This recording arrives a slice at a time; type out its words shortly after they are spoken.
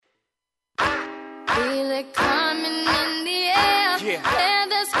Feel it coming in the air. Hear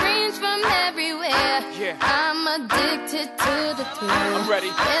the screams from everywhere. I'm addicted to the thrill. I'm ready.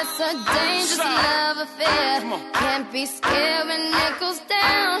 It's a dangerous love affair. Can't be scared when it goes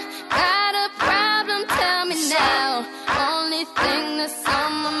down. Got a problem? Tell me now. Only thing that's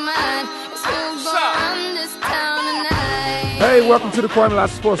on my mind is who's gonna run this town tonight. Hey, welcome to the Kwamie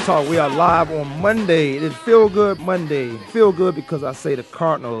Lassiter Sports Talk. We are live on Monday. It is Feel Good Monday. Feel good because I say the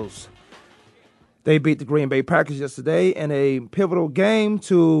Cardinals, they beat the Green Bay Packers yesterday in a pivotal game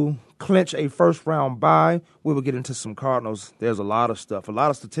to clinch a first-round bye. We will get into some Cardinals. There's a lot of stuff, a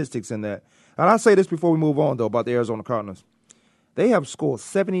lot of statistics in that. And I'll say this before we move on, though, about the Arizona Cardinals. They have scored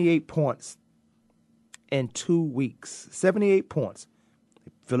 78 points in 2 weeks. 78 points.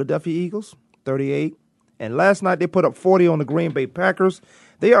 Philadelphia Eagles, 38. And last night they put up 40 on the Green Bay Packers.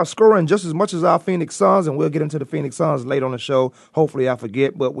 They are scoring just as much as our Phoenix Suns, and we'll get into the Phoenix Suns later on the show. Hopefully I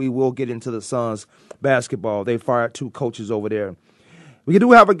forget, but we will get into the Suns basketball. They fired 2 coaches over there. We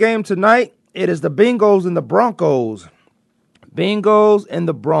do have a game tonight. It is the Bengals and the Broncos. Bengals and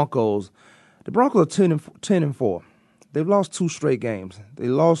the Broncos. The Broncos are 10-4. They've lost 2 straight games. They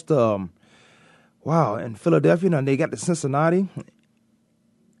lost, in Philadelphia, and they got to Cincinnati.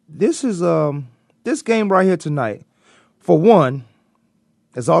 This is this game right here tonight. For one,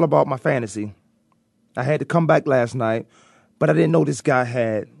 it's all about my fantasy. I had to come back last night, but I didn't know this guy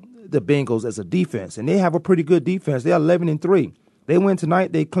had the Bengals as a defense, and they have a pretty good defense. They're 11-3. They win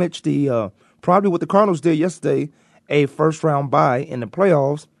tonight. They clinched the probably what the Cardinals did yesterday, a first-round bye in the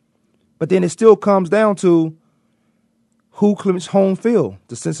playoffs. But then it still comes down to who clinched home field,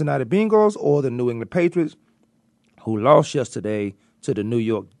 the Cincinnati Bengals or the New England Patriots, who lost yesterday to the New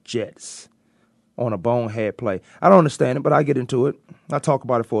York Jets on a bonehead play. I don't understand it, but I get into it. I'll talk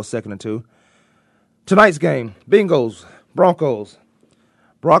about it for a second or two. Tonight's game, Bengals, Broncos.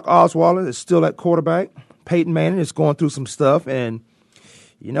 Brock Osweiler is still at quarterback. Peyton Manning is going through some stuff, and,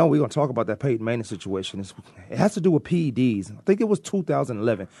 we're going to talk about that Peyton Manning situation. It has to do with PEDs. I think it was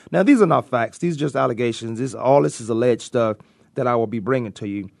 2011. Now, these are not facts. These are just allegations. All this is alleged stuff that I will be bringing to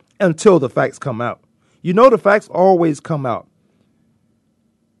you until the facts come out. The facts always come out.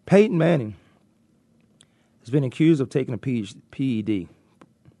 Peyton Manning has been accused of taking a PED,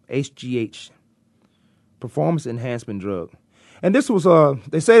 HGH, performance enhancement drug. And this was,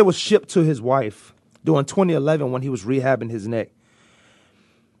 they say it was shipped to his wife during 2011 when he was rehabbing his neck.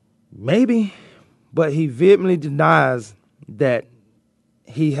 Maybe, but he vehemently denies that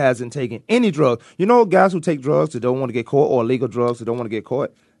he hasn't taken any drugs. Guys who take drugs that don't want to get caught, or illegal drugs that don't want to get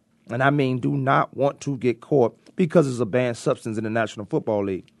caught, and I mean do not want to get caught because it's a banned substance in the National Football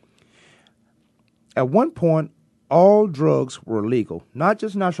League. At one point, all drugs were legal. Not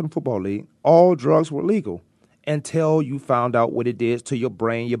just National Football League. All drugs were legal until you found out what it did to your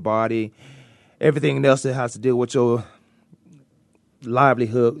brain, your body, everything else that has to do with your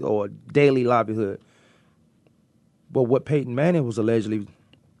livelihood or daily livelihood. But what Peyton Manning was allegedly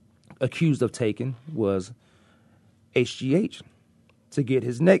accused of taking was HGH to get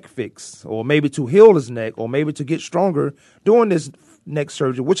his neck fixed, or maybe to heal his neck, or maybe to get stronger during this neck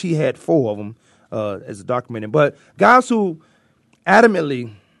surgery, which he had 4 of them. As documented, but guys who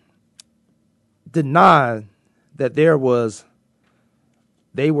adamantly deny that they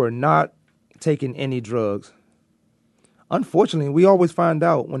were not taking any drugs. Unfortunately, we always find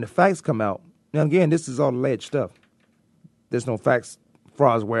out when the facts come out. Now, again, this is all alleged stuff. There's no facts as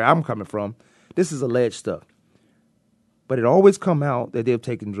far as where I'm coming from. This is alleged stuff. But it always come out that they've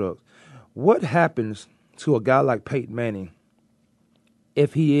taken drugs. What happens to a guy like Peyton Manning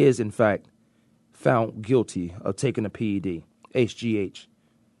if he is, in fact, found guilty of taking a PED, HGH?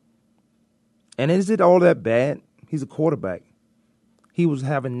 And is it all that bad? He's a quarterback. He was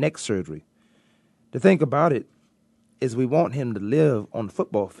having neck surgery. The thing about it is we want him to live on the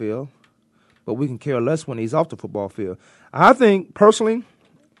football field, but we can care less when he's off the football field. I think, personally,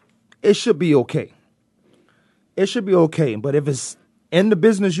 it should be okay. It should be okay. But if it's in the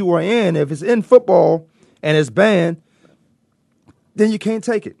business you are in, if it's in football and it's banned, then you can't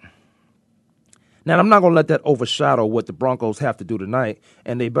take it. Now, I'm not going to let that overshadow what the Broncos have to do tonight,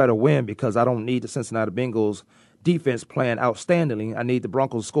 and they better win because I don't need the Cincinnati Bengals defense playing outstandingly. I need the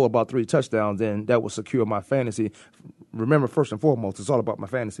Broncos to score about 3 touchdowns, and that will secure my fantasy. Remember, first and foremost, it's all about my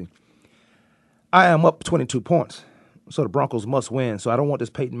fantasy. I am up 22 points, so the Broncos must win. So I don't want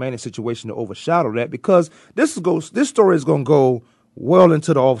this Peyton Manning situation to overshadow that because this story is going to go well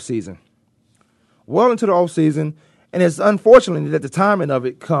into the offseason. Well into the offseason. And it's unfortunate that the timing of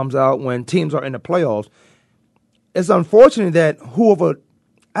it comes out when teams are in the playoffs. It's unfortunate that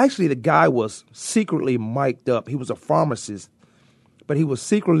the guy was secretly mic'd up. He was a pharmacist, but he was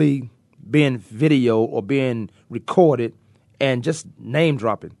secretly being videoed or being recorded and just name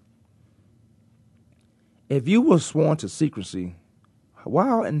dropping. If you were sworn to secrecy,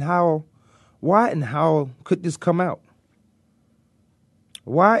 why and how could this come out?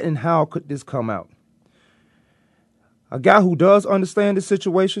 Why and how could this come out? A guy who does understand the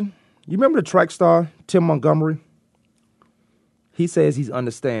situation, you remember the track star, Tim Montgomery? He says he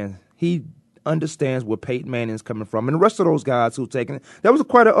understands. He understands where Peyton Manning is coming from. And the rest of those guys who taken it, there was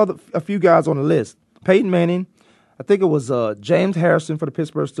a few guys on the list. Peyton Manning, I think it was James Harrison for the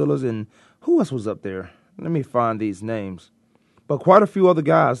Pittsburgh Steelers, and who else was up there? Let me find these names. But quite a few other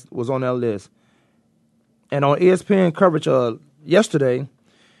guys was on that list. And on ESPN coverage yesterday,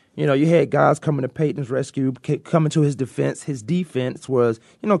 you know, you had guys coming to Peyton's rescue, coming to his defense. His defense was,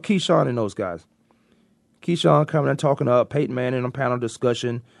 you know, Keyshawn and those guys. Keyshawn coming and talking to Peyton Manning in a panel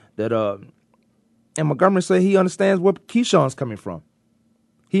discussion that, and Montgomery said he understands where Keyshawn's coming from.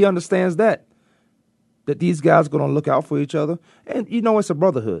 He understands that these guys are going to look out for each other. And, you know, it's a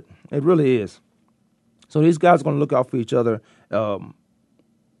brotherhood. It really is. So these guys are going to look out for each other. But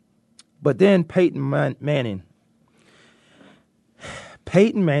then Peyton Manning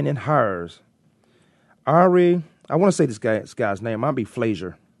hires Ari, I want to say this guy's name, might be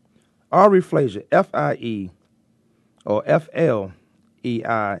Fleischer. Ari Fleischer, F-I-E or F-L-E-I-S-C-H-E-R.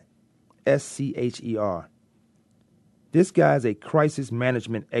 This guy is a crisis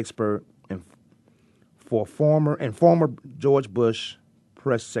management expert and former George Bush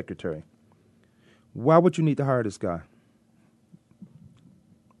press secretary. Why would you need to hire this guy?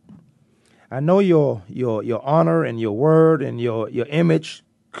 I know your honor and your word and your image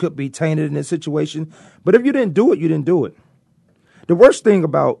could be tainted in this situation, but if you didn't do it, you didn't do it. The worst thing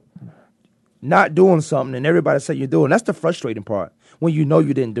about not doing something and everybody say you're doing, that's the frustrating part, when you know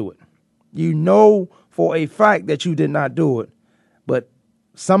you didn't do it. You know for a fact that you did not do it, but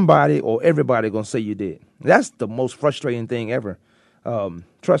somebody or everybody going to say you did. That's the most frustrating thing ever.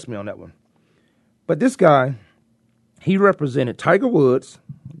 Trust me on that one. But this guy, he represented Tiger Woods.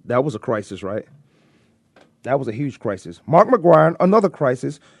 That was a crisis, right? That was a huge crisis. Mark McGwire, another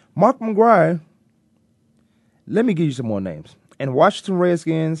crisis. Mark McGwire, let me give you some more names. And Washington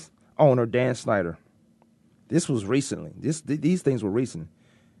Redskins owner Dan Snyder. This was recently. These things were recent.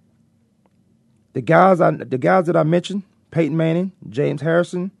 The guys that I mentioned, Peyton Manning, James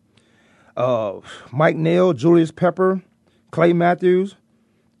Harrison, Mike Neal, Julius Pepper, Clay Matthews.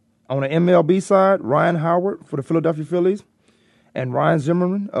 On the MLB side, Ryan Howard for the Philadelphia Phillies and Ryan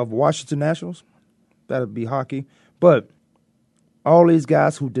Zimmerman of Washington Nationals. That would be hockey. But all these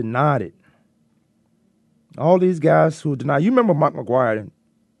guys who denied it. All these guys who denied. You remember Mark McGwire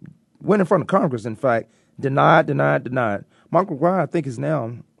went in front of Congress, in fact, denied. Mark McGwire, I think, is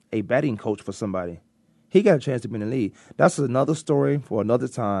now a batting coach for somebody. He got a chance to be in the league. That's another story for another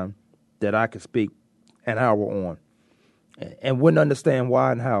time that I could speak an hour on and wouldn't understand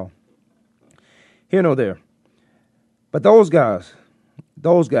why and how. Here nor there. But those guys,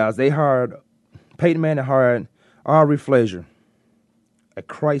 they hired, Peyton Manning hired Ari Fleischer, a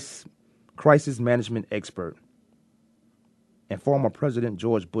crisis management expert, and former President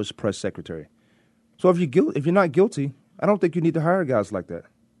George Bush press secretary. So if you're not guilty, I don't think you need to hire guys like that.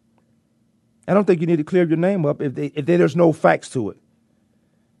 I don't think you need to clear your name up if there's no facts to it.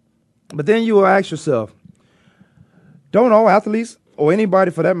 But then you will ask yourself, don't all athletes, or anybody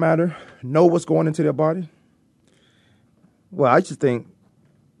for that matter, know what's going into their body? Well, I just think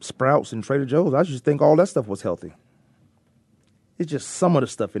Sprouts and Trader Joe's, I just think all that stuff was healthy. It's just some of the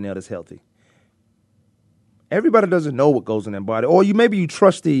stuff in there that's healthy. Everybody doesn't know what goes in their body. Or maybe you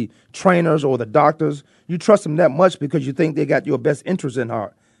trust the trainers or the doctors. You trust them that much because you think they got your best interest in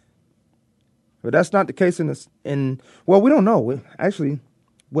heart. But that's not the case well, we don't know. Actually,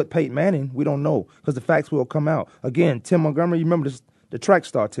 with Peyton Manning, we don't know because the facts will come out. Again, Tim Montgomery, you remember the track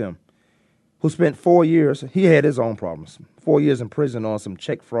star Tim, who spent 4 years, he had his own problems, 4 years in prison on some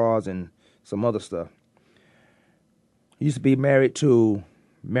check frauds and some other stuff. He used to be married to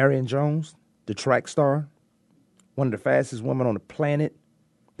Marion Jones, the track star, one of the fastest women on the planet.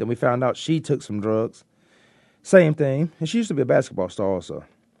 Then we found out she took some drugs. Same thing. And she used to be a basketball star also.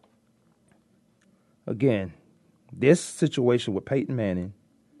 Again, this situation with Peyton Manning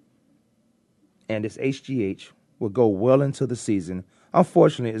and this HGH will go well into the season.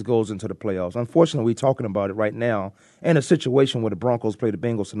 Unfortunately, it goes into the playoffs. Unfortunately, we're talking about it right now in a situation where the Broncos play the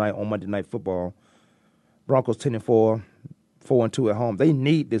Bengals tonight on Monday Night Football. Broncos 10-4, 4-2 at home. They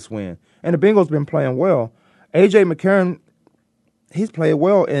need this win. And the Bengals been playing well. A.J. McCarron, he's played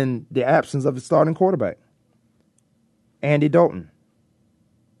well in the absence of his starting quarterback, Andy Dalton.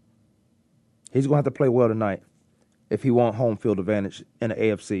 He's going to have to play well tonight if he wants home field advantage in the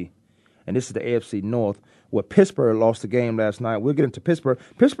AFC. and this is the AFC North, where Pittsburgh lost the game last night. We'll get into Pittsburgh.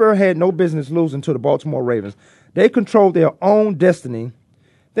 Pittsburgh had no business losing to the Baltimore Ravens. They controlled their own destiny.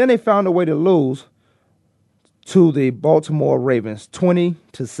 Then they found a way to lose to the Baltimore Ravens,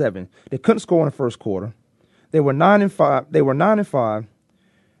 20-7. They couldn't score in the first quarter. They were 9-5. They were 9-5,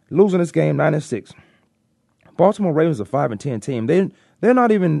 losing this game 9-6. Baltimore Ravens are 5-10 team. They're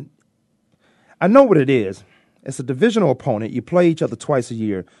not even. I know what it is. It's a divisional opponent. You play each other twice a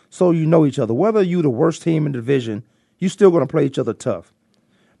year, so you know each other. Whether you're the worst team in the division, you're still going to play each other tough.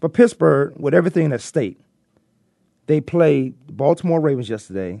 But Pittsburgh, with everything at stake, they played the Baltimore Ravens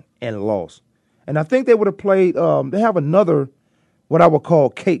yesterday and lost. And I think they would have played. They have another, what I would call,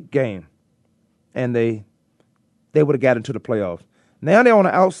 cake game, and they would have got into the playoffs. Now they're on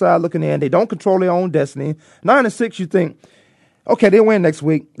the outside looking in. They don't control their own destiny. 9-6, you think, okay, they'll win next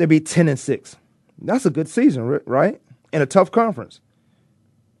week. They'll be 10-6. That's a good season, right? In a tough conference.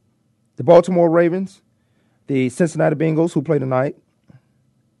 The Baltimore Ravens, the Cincinnati Bengals, who play tonight,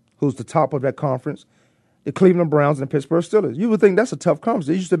 who's the top of that conference, the Cleveland Browns, and the Pittsburgh Steelers. You would think that's a tough conference.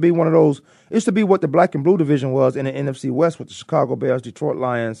 It used to be one of those. It used to be what the black and blue division was in the NFC West with the Chicago Bears, Detroit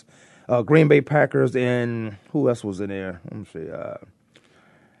Lions, Green Bay Packers, and who else was in there? Let me see.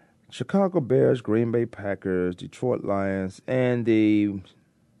 Chicago Bears, Green Bay Packers, Detroit Lions, and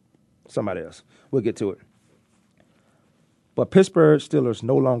somebody else. We'll get to it. But Pittsburgh Steelers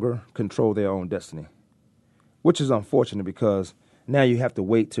no longer control their own destiny, which is unfortunate because now you have to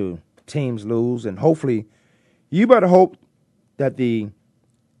wait till teams lose, and hopefully you better hope that the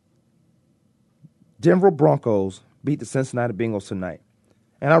Denver Broncos beat the Cincinnati Bengals tonight.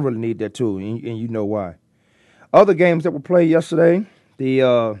 And I really need that too, and you know why. Other games that were played yesterday,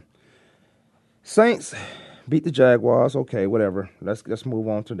 the Saints beat the Jaguars. Okay, whatever. Let's move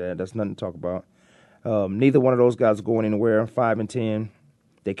on to that. That's nothing to talk about. Neither one of those guys are going anywhere. 5-10.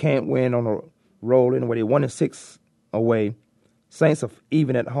 They can't win on the road anyway. They 1-6 away. Saints are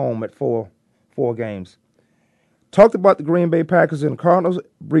even at home at four games. Talked about the Green Bay Packers and the Cardinals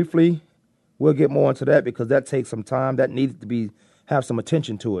briefly. We'll get more into that because that takes some time. That needs to have some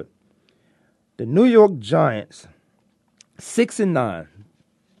attention to it. The New York Giants, 6-9,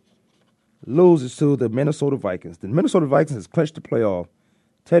 loses to the Minnesota Vikings. The Minnesota Vikings has clinched the playoff.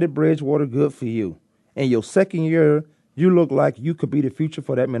 Teddy Bridgewater, good for you. In your second year, you look like you could be the future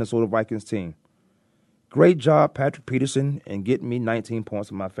for that Minnesota Vikings team. Great job, Patrick Peterson, in getting me 19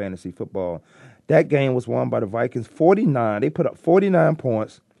 points in my fantasy football. That game was won by the Vikings 49. They put up 49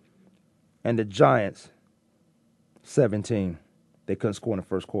 points, and the Giants 17. They couldn't score in the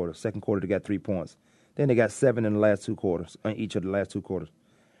first quarter. Second quarter, they got 3 points. Then they got 7 in the last 2 quarters, in each of the last 2 quarters.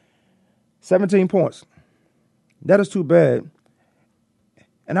 17 points. That is too bad.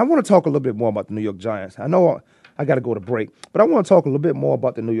 And I want to talk a little bit more about the New York Giants. I know I got to go to break, but I want to talk a little bit more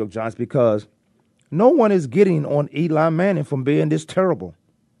about the New York Giants because no one is getting on Eli Manning from being this terrible.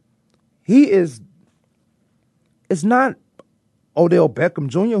 It's not Odell Beckham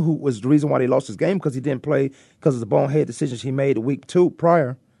Jr., who was the reason why they lost his game because he didn't play because of the bonehead decisions he made week 2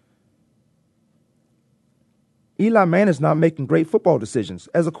 prior. Eli Manning is not making great football decisions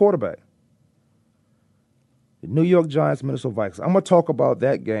as a quarterback. The New York Giants, Minnesota Vikings. I'm going to talk about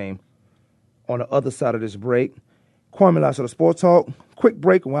that game on the other side of this break. Kwamie, Lassiter, Sports Talk. Quick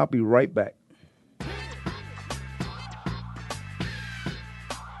break, and I'll be right back.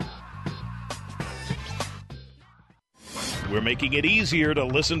 We're making it easier to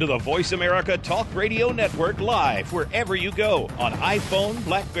listen to the Voice America Talk Radio Network live wherever you go on iPhone,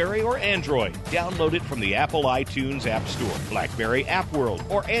 BlackBerry, or Android. Download it from the Apple iTunes App Store, BlackBerry App World,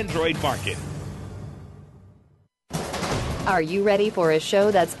 or Android Market. Are you ready for a show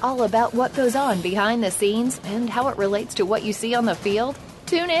that's all about what goes on behind the scenes and how it relates to what you see on the field?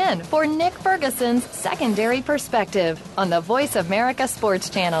 Tune in for Nick Ferguson's Secondary Perspective on the Voice America Sports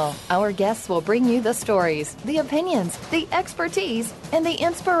Channel. Our guests will bring you the stories, the opinions, the expertise, and the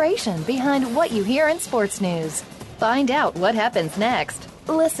inspiration behind what you hear in sports news. Find out what happens next.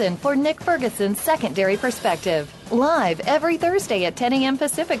 Listen for Nick Ferguson's Secondary Perspective, live every Thursday at 10 a.m.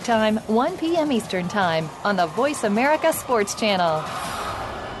 Pacific Time, 1 p.m. Eastern Time on the Voice America Sports Channel.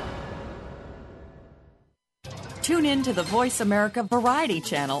 Tune in to the Voice America Variety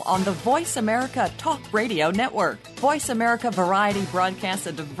channel on the Voice America Talk Radio Network. Voice America Variety broadcasts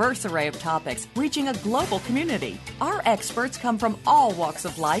a diverse array of topics, reaching a global community. Our experts come from all walks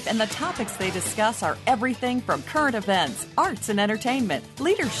of life, and the topics they discuss are everything from current events, arts and entertainment,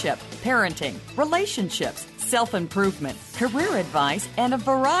 leadership, parenting, relationships, self-improvement, career advice, and a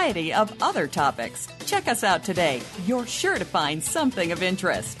variety of other topics. Check us out today. You're sure to find something of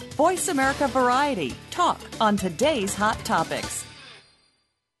interest. Voice America Variety. Talk on today's hot topics.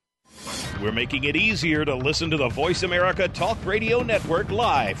 We're making it easier to listen to the Voice America Talk Radio Network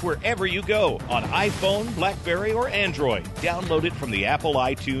live wherever you go on iPhone, BlackBerry, or Android. Download it from the Apple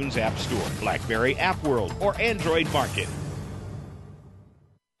iTunes App Store, BlackBerry App World, or Android Market.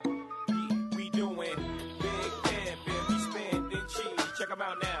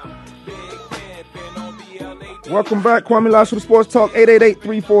 Welcome back, Kwamie Lassiter Sports Talk,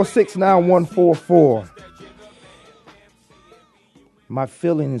 888-346-9144. My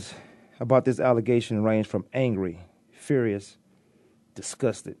feelings about this allegation range from angry, furious,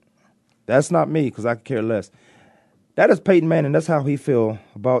 disgusted. That's not me, because I could care less. That is Peyton Manning. That's how he feel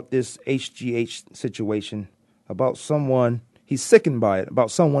about this HGH situation, about someone, he's sickened by it, about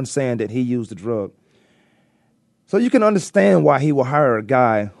someone saying that he used the drug. So you can understand why he will hire a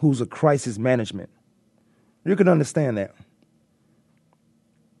guy who's a crisis management. You can understand that.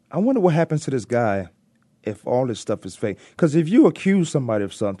 I wonder what happens to this guy if all this stuff is fake. Because if you accuse somebody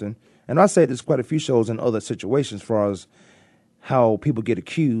of something, and I say this quite a few shows in other situations as far as how people get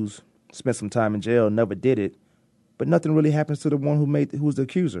accused, spent some time in jail, never did it, but nothing really happens to the one who was the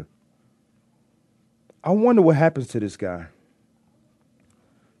accuser. I wonder what happens to this guy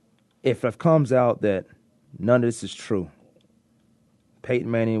if it comes out that none of this is true.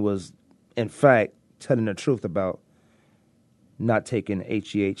 Peyton Manning was, in fact, telling the truth about not taking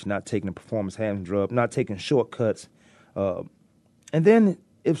HGH, not taking a performance-enhancing drug, not taking shortcuts. And then,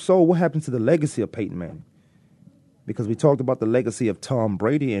 if so, what happens to the legacy of Peyton Manning? Because we talked about the legacy of Tom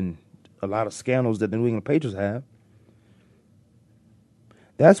Brady and a lot of scandals that the New England Patriots have.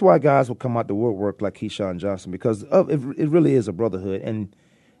 That's why guys will come out to woodwork like Keyshawn Johnson, because it really is a brotherhood. And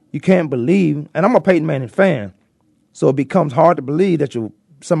you can't believe, and I'm a Peyton Manning fan, so it becomes hard to believe that you're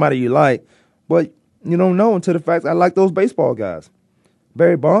somebody you like, but you don't know until the fact I like those baseball guys.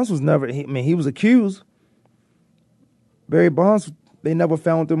 Barry Bonds was never, he was accused. Barry Bonds, they never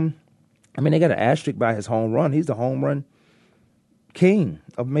found him. I mean, they got an asterisk by his home run. He's the home run king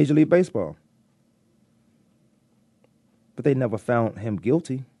of Major League Baseball. But they never found him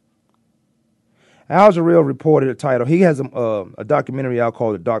guilty. Al Jarreau reported a title. He has a documentary out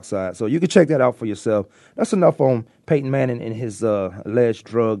called The Dark Side, so you can check that out for yourself. That's enough on Peyton Manning and his alleged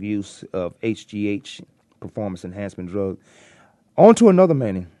drug use of HGH, performance enhancement drug. On to another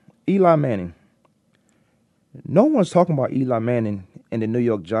Manning, Eli Manning. No one's talking about Eli Manning and the New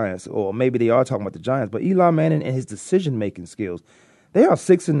York Giants, or maybe they are talking about the Giants, but Eli Manning and his decision-making skills. They are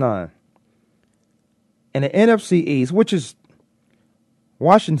 6-9. And the NFC East, which is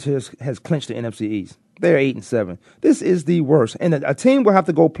Washington has clinched the NFC East. They're 8-7. This is the worst. And a team will have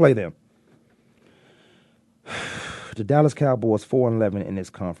to go play them. The Dallas Cowboys 4-11 in this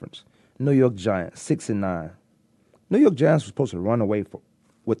conference. New York Giants 6-9. New York Giants were supposed to run away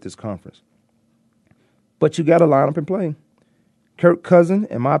with this conference. But you got to line up and play. Kirk Cousins,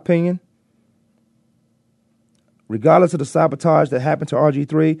 in my opinion, regardless of the sabotage that happened to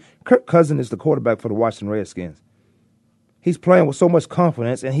RG3, Kirk Cousins is the quarterback for the Washington Redskins. He's playing with so much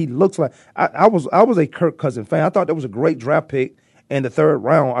confidence, and he looks like I was a Kirk Cousins fan. I thought that was a great draft pick in the third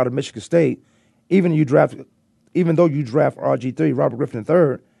round out of Michigan State. Even though you draft RG3, Robert Griffin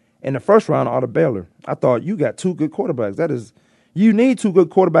III, in the first round out of Baylor, I thought you got two good quarterbacks. You need two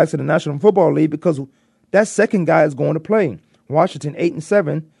good quarterbacks in the National Football League because that second guy is going to play. Washington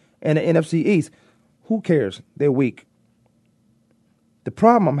 8-7 in the NFC East. Who cares? They're weak. The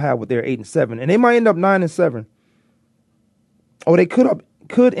problem I'm having with their 8-7, and they might end up 9-7. Or they could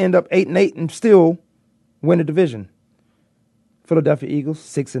end up 8-8 and still win the division. Philadelphia Eagles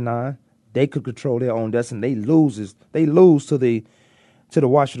 6-9. They could control their own destiny. They lose to the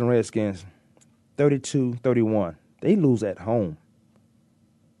Washington Redskins 32-31. They lose at home.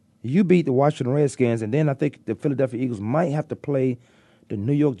 You beat the Washington Redskins, and then I think the Philadelphia Eagles might have to play the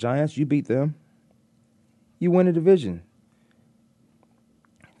New York Giants. You beat them. You win the division.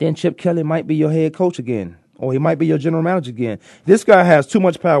 Then Chip Kelly might be your head coach again. Or he might be your general manager again. This guy has too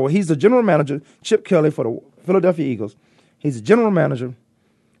much power. He's the general manager, Chip Kelly, for the Philadelphia Eagles. He's the general manager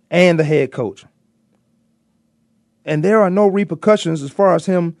and the head coach. And there are no repercussions as far as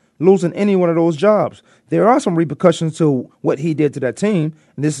him losing any one of those jobs. There are some repercussions to what he did to that team,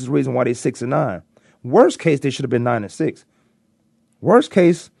 and this is the reason why they're 6-9. Worst case, they should have been 9-6. Worst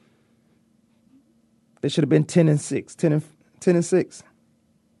case, they should have been 10-6, 10-6,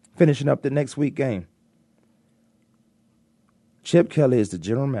 finishing up the next week game. Chip Kelly is the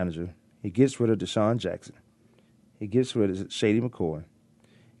general manager. He gets rid of Deshaun Jackson. He gets rid of Shady McCoy.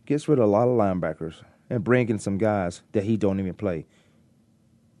 Gets rid of a lot of linebackers and bring in some guys that he don't even play.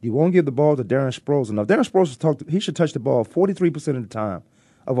 You won't give the ball to Darren Sproles enough. Darren Sproles, he should touch the ball 43% of the time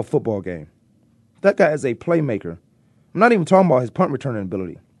of a football game. That guy is a playmaker. I'm not even talking about his punt returning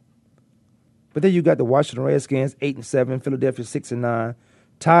ability. But then you got the Washington Redskins, 8-7, Philadelphia 6-9,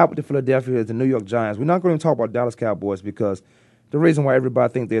 tied with the Philadelphia as the New York Giants. We're not going to talk about Dallas Cowboys because the reason why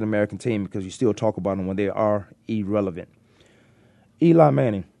everybody thinks they're an American team because you still talk about them when they are irrelevant. Eli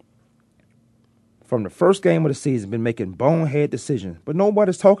Manning, from the first game of the season, been making bonehead decisions, but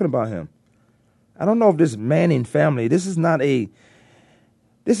nobody's talking about him. I don't know if this Manning family, this is not a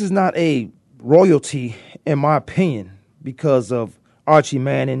royalty, in my opinion, because of Archie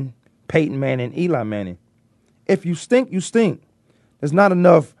Manning, Peyton Manning, Eli Manning. If you stink, you stink. There's not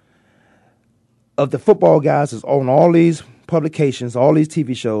enough of the football guys that's on all these publications, all these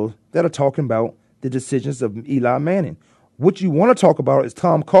TV shows that are talking about the decisions of Eli Manning. What you want to talk about is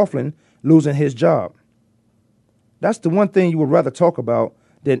Tom Coughlin losing his job. That's the one thing you would rather talk about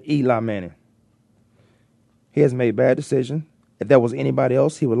than Eli Manning. He has made bad decisions. If that was anybody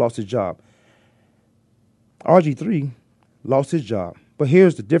else, he would have lost his job. RG3 lost his job. But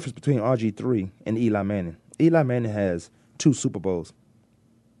here's the difference between RG3 and Eli Manning. Eli Manning has 2 Super Bowls.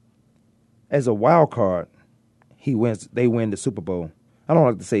 As a wild card, they win the Super Bowl. I don't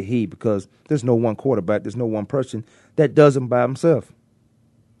like to say he because there's no one quarterback, there's no one person that does him by himself.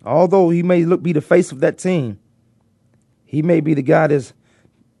 Although he may be the face of that team, he may be the guy that's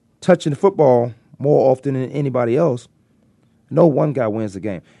touching the football more often than anybody else. No one guy wins the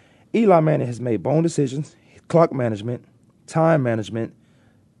game. Eli Manning has made bone decisions, clock management, time management,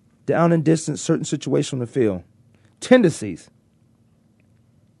 down and distance, certain situations on the field, tendencies.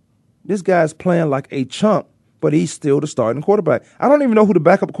 This guy's playing like a chump, but he's still the starting quarterback. I don't even know who the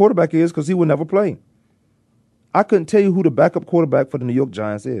backup quarterback is because he will never play. I couldn't tell you who the backup quarterback for the New York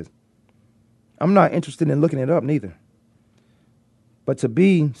Giants is. I'm not interested in looking it up neither. But to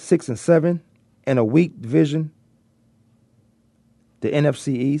be 6-7 in a weak division, the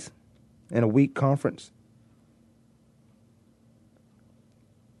NFC East, in a weak conference,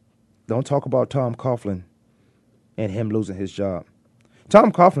 don't talk about Tom Coughlin and him losing his job.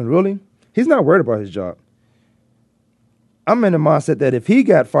 Tom Coughlin, really? He's not worried about his job. I'm in the mindset that if he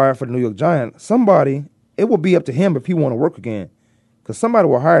got fired for the New York Giants, it will be up to him if he want to work again. Because somebody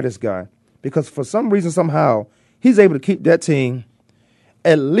will hire this guy. Because for some reason, somehow, he's able to keep that team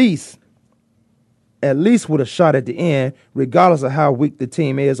at least with a shot at the end, regardless of how weak the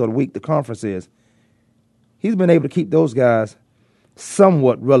team is or weak the conference is. He's been able to keep those guys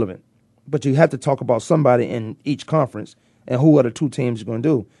somewhat relevant. But you have to talk about somebody in each conference and who are the 2 teams you're going to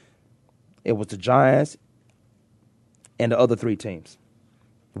do. It was the Giants and the other 3 teams.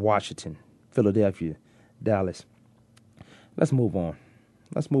 Washington, Philadelphia, Dallas. Let's move on.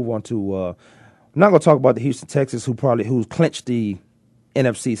 Let's move on to I'm not going to talk about the Houston Texans who clinched the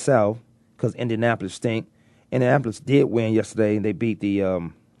NFC South because Indianapolis stink. Indianapolis did win yesterday, and they beat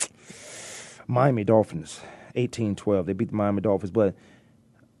the Miami Dolphins 18-12. They beat the Miami Dolphins, but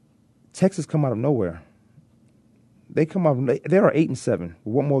Texas come out of nowhere. They are 8-7 with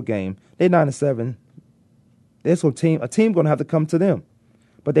one more game. They're 9-7. There's a team going to have to come to them,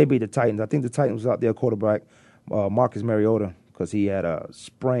 but they beat the Titans. I think the Titans was out there quarterback Marcus Mariota because he had a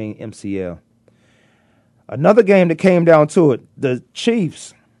sprained MCL. Another game that came down to it, the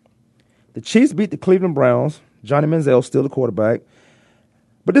Chiefs. The Chiefs beat the Cleveland Browns. Johnny Manziel still the quarterback.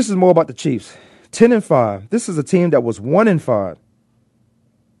 But this is more about the Chiefs. 10-5. This is a team that was 1-5.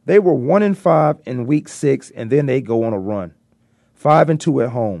 They were 1-5 in week 6, and then they go on a run. 5-2 at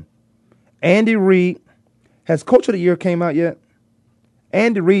home. Andy Reid, has Coach of the Year came out yet?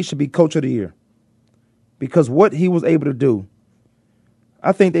 Andy Reid should be Coach of the Year because what he was able to do.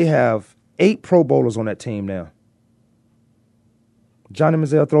 I think they have 8 Pro Bowlers on that team now. Johnny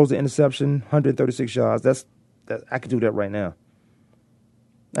Manziel throws the interception, 136 yards. I could do that right now.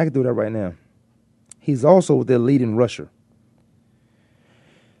 He's also their leading rusher.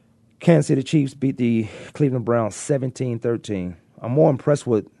 Kansas City Chiefs beat the Cleveland Browns 17-13. I'm more impressed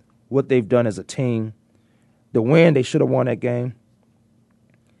with what they've done as a team. The win, they should have won that game.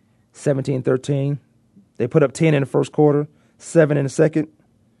 17-13. They put up 10 in the first quarter, 7 in the second.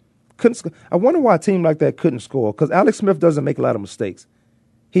 Couldn't score. I wonder why a team like that couldn't score, because Alex Smith doesn't make a lot of mistakes.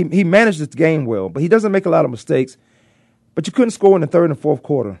 He managed the game well, but he doesn't make a lot of mistakes. But you couldn't score in the third and fourth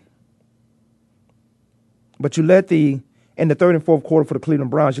quarter. But in the third and fourth quarter for the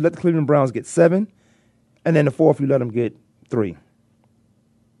Cleveland Browns, you let the Cleveland Browns get 7, and then the fourth you let them get 3.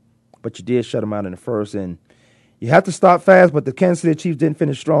 But you did shut them out in the first, and you have to stop fast, but the Kansas City Chiefs didn't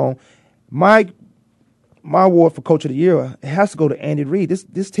finish strong. My award for Coach of the Year, it has to go to Andy Reid.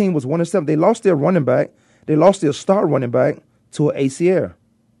 This team was 1-7. They lost their running back. They lost their star running back to an ACL.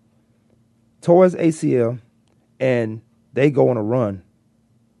 Tore his ACL, and they go on a run.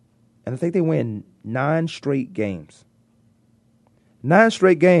 And I think they win 9 straight games. 9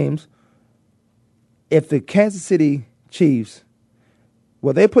 straight games if the Kansas City Chiefs,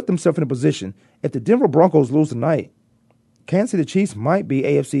 well, they put themselves in a position. If the Denver Broncos lose tonight, Kansas City Chiefs might be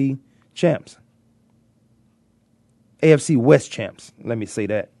AFC champs. AFC West champs. Let me say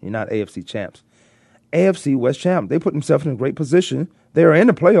that. You're not AFC champs. AFC West champ. They put themselves in a great position. They are in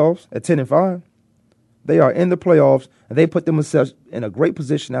the playoffs at 10-5. They are in the playoffs, and they put themselves in a great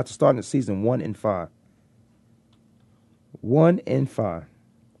position after starting the season 1-5. 1-5.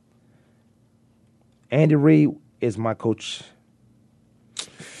 Andy Reid is my coach.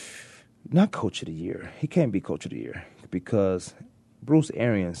 Not coach of the year. He can't be coach of the year because Bruce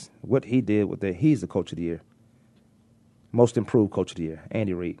Arians, what he did with that, he's the coach of the year. Most improved coach of the year,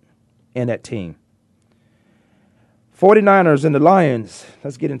 Andy Reid, and that team. 49ers and the Lions.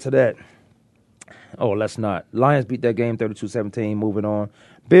 Let's get into that. Oh, let's not. Lions beat that game 32-17, moving on.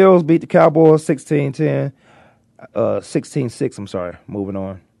 Bills beat the Cowboys 16-10. 16-6, I'm sorry, moving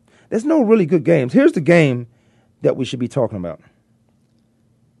on. There's no really good games. Here's the game that we should be talking about.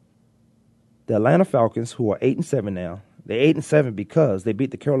 The Atlanta Falcons, who are 8-7 now. They're 8-7 because they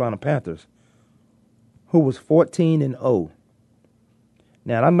beat the Carolina Panthers, who was 14-0.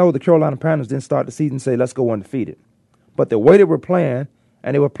 Now, I know the Carolina Panthers didn't start the season and say, let's go undefeated. But the way they were playing,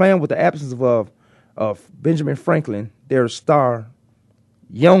 and they were playing with the absence of Benjamin Franklin, their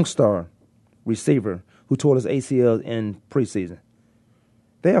young star receiver who tore his ACL in preseason.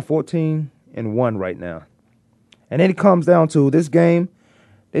 They are 14-1 right now. And then it comes down to this game.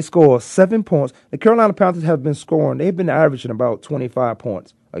 They score 7 points. The Carolina Panthers have been scoring. They've been averaging about 25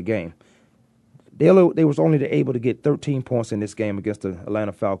 points a game. They was only able to get 13 points in this game against the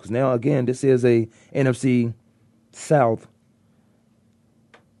Atlanta Falcons. Now, again, this is a NFC South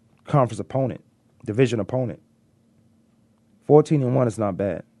conference opponent, division opponent. 14-1 is not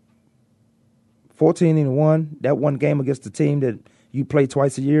bad. 14-1, that one game against the team that you play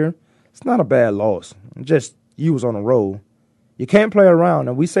twice a year, it's not a bad loss. Just you was on a roll. You can't play around,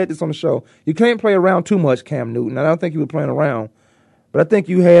 and we said this on the show. You can't play around too much, Cam Newton. I don't think you were playing around, but I think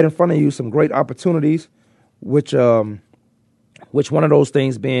you had in front of you some great opportunities, which one of those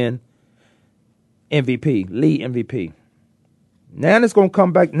things being MVP, lead MVP. Now it's going to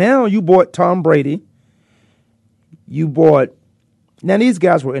come back. Now you bought Tom Brady. Now these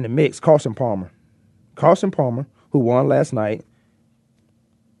guys were in the mix. Carson Palmer, who won last night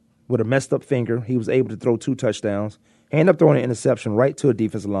with a messed up finger. He was able to throw 2 touchdowns. He ended up throwing an interception right to a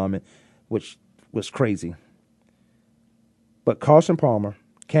defensive lineman, which was crazy. But Carson Palmer,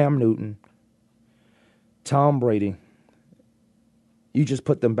 Cam Newton, Tom Brady, you just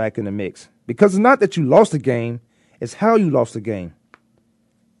put them back in the mix. Because it's not that you lost the game, it's how you lost the game.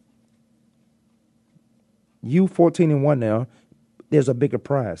 You 14-1 now, there's a bigger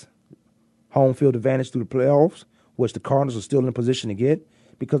prize. Home field advantage through the playoffs, which the Cardinals are still in a position to get,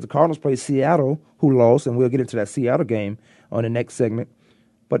 because the Cardinals play Seattle, who lost, and we'll get into that Seattle game on the next segment.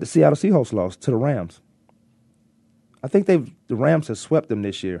 But the Seattle Seahawks lost to the Rams. I think the Rams have swept them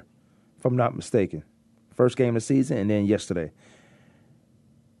this year, if I'm not mistaken. First game of the season, and then yesterday.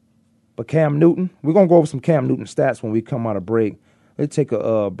 But Cam Newton, we're going to go over some Cam Newton stats when we come out of break. We'll take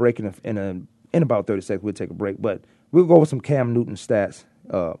a break in about 30 seconds. We'll take a break. But we'll go over some Cam Newton stats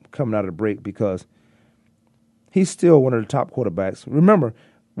coming out of the break because he's still one of the top quarterbacks. Remember,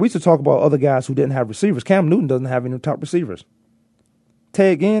 we used to talk about other guys who didn't have receivers. Cam Newton doesn't have any top receivers.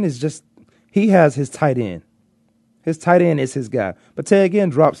 Ted Ginn is just, he has his tight end. His tight end is his guy. But Ted Ginn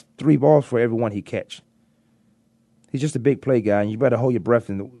drops 3 balls for every one he catch. He's just a big play guy, and you better hold your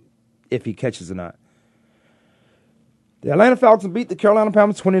breath if he catches or not. The Atlanta Falcons beat the Carolina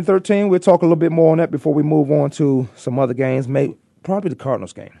Panthers 20-13. We'll talk a little bit more on that before we move on to some other games, probably the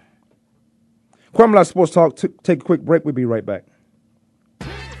Cardinals game. Kwamie Lassiter Sports Talk. Take a quick break. We'll be right back.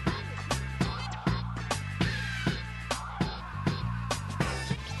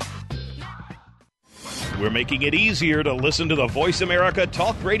 We're making it easier to listen to the Voice America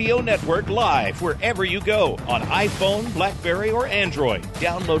Talk Radio Network live wherever you go on iPhone, BlackBerry, or Android.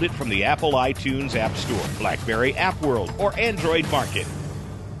 Download it from the Apple iTunes App Store, BlackBerry App World, or Android Market.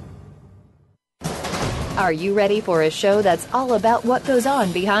 Are you ready for a show that's all about what goes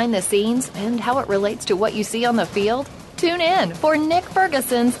on behind the scenes and how it relates to what you see on the field? Tune in for Nick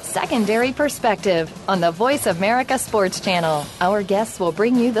Ferguson's Secondary Perspective on the Voice America Sports Channel. Our guests will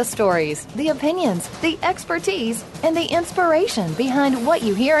bring you the stories, the opinions, the expertise, and the inspiration behind what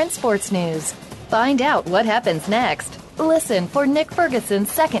you hear in sports news. Find out what happens next. Listen for Nick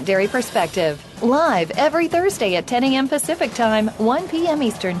Ferguson's Secondary Perspective, live every Thursday at 10 a.m. Pacific Time, 1 p.m.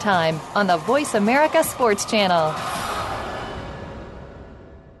 Eastern Time on the Voice America Sports Channel.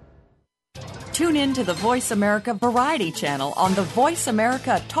 Tune in to the Voice America Variety channel on the Voice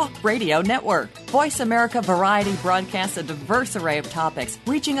America Talk Radio Network. Voice America Variety broadcasts a diverse array of topics,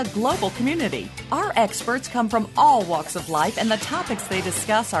 reaching a global community. Our experts come from all walks of life, and the topics they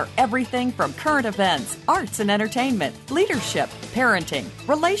discuss are everything from current events, arts and entertainment, leadership, parenting,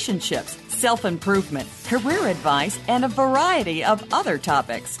 relationships, self-improvement, career advice, and a variety of other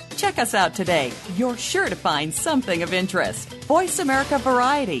topics. Check us out today. You're sure to find something of interest. Voice America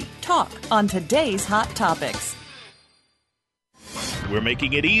Variety. Talk on today's hot topics. We're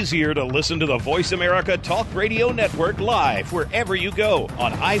making it easier to listen to the Voice America Talk Radio Network live wherever you go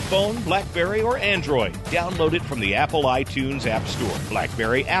on iPhone, BlackBerry, or Android. Download it from the Apple iTunes App Store,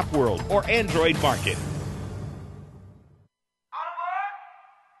 BlackBerry App World, or Android Market.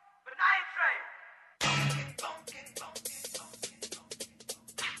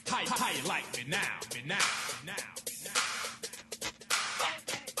 How you like me now, me now, me now, me now.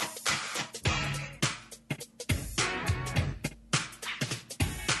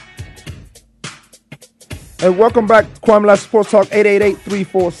 Hey, welcome back to Kwamie Lassiter Sports Talk,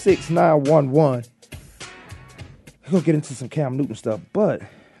 888-346-911. We're going to get into some Cam Newton stuff, but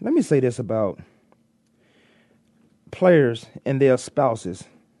let me say this about players and their spouses.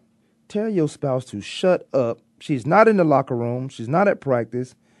 Tell your spouse to shut up. She's not in the locker room. She's not at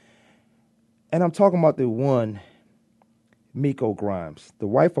practice. And I'm talking about the one, Miko Grimes, the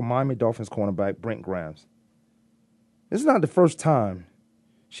wife of Miami Dolphins cornerback Brent Grimes. This is not the first time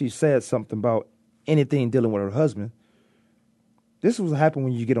she said something about anything dealing with her husband. This is what happens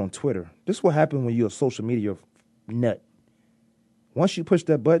when you get on Twitter. This is what happens when you're a social media nut. Once you push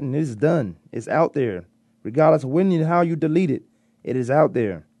that button, it's done. It's out there. Regardless of when and how you delete it, it is out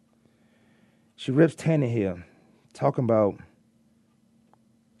there. She rips Tannehill, talking about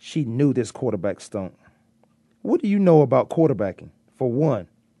she knew this quarterback stunk. What do you know about quarterbacking, for one?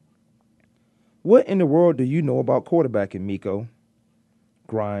 What in the world do you know about quarterbacking, Miko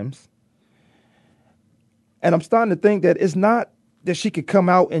Grimes? And I'm starting to think that it's not that she could come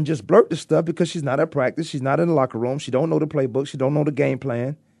out and just blurt this stuff because she's not at practice, she's not in the locker room, she don't know the playbook, she don't know the game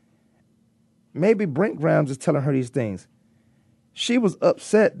plan. Maybe Brent Grimes is telling her these things. She was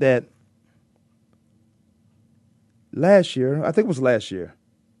upset that last year, I think it was last year,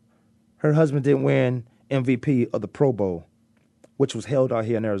 her husband didn't win MVP of the Pro Bowl, which was held out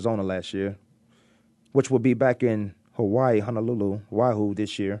here in Arizona last year, which will be back in Hawaii, Honolulu, Oahu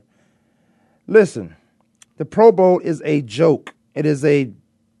this year. Listen, the Pro Bowl is a joke. It is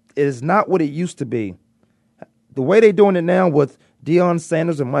not what it used to be. The way they're doing it now with Deion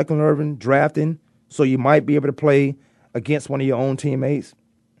Sanders and Michael Irvin drafting, so you might be able to play against one of your own teammates.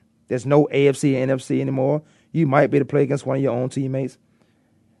 There's no AFC and NFC anymore. You might be able to play against one of your own teammates.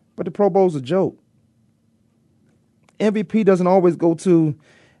 But the Pro Bowl's a joke. MVP doesn't always go to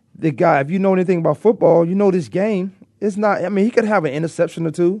the guy. If you know anything about football, you know this game. It's not, I mean, he could have an interception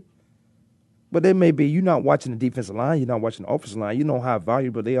or two, but there may be, you're not watching the defensive line, you're not watching the offensive line, you know how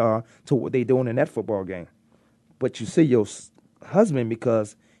valuable they are to what they're doing in that football game. But you see your husband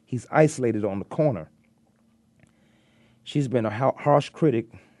because he's isolated on the corner. She's been a harsh critic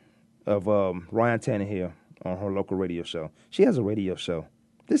of Ryan Tannehill on her local radio show. She has a radio show.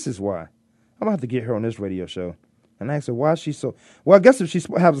 This is why. I'm going to have to get her on this radio show and ask her why she's so... Well, I guess if she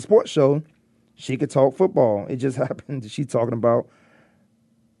has a sports show, she could talk football. It just happened that she's talking about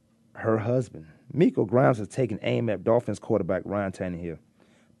her husband. Miko Grimes has taken aim at Dolphins quarterback Ryan Tannehill.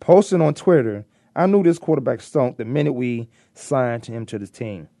 Posting on Twitter, I knew this quarterback stunk the minute we signed him to the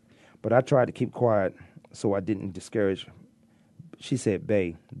team, but I tried to keep quiet so I didn't discourage... She said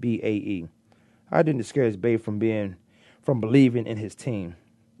Bay, B-A-E. I didn't discourage Bay from believing in his team.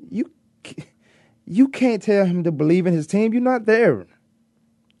 You can't tell him to believe in his team. You're not there.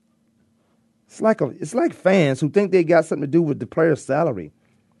 It's like fans who think they got something to do with the player's salary.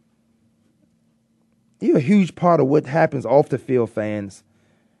 You're a huge part of what happens off the field, fans.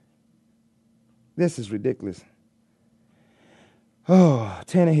 This is ridiculous. Oh,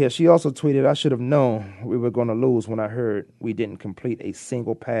 Tannehill, she also tweeted, I should have known we were going to lose when I heard we didn't complete a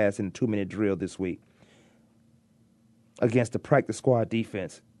single pass in a 2-minute drill this week against the practice squad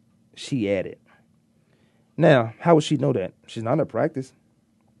defense, she added. Now, how would she know that? She's not at practice.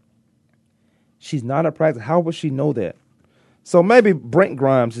 She's not at practice. How would she know that? So maybe Brent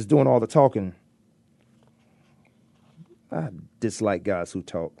Grimes is doing all the talking. I dislike guys who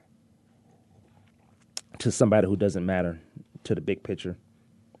talk to somebody who doesn't matter to the big picture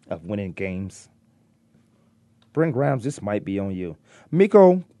of winning games. Brent Grimes, this might be on you.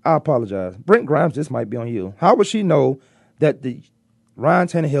 Miko, I apologize. Brent Grimes, this might be on you. How would she know that the Ryan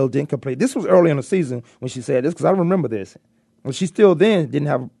Tannehill didn't complete? This was early in the season when she said this, because I remember this. Well, she still then didn't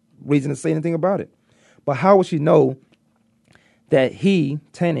have reason to say anything about it. But how would she know that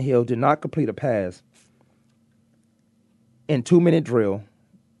Tannehill, did not complete a pass in 2-minute drill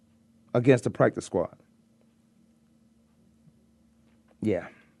against the practice squad? Yeah,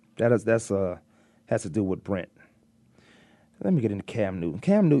 that's has to do with Brent. Let me get into Cam Newton.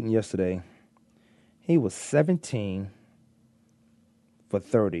 Cam Newton yesterday, he was 17 for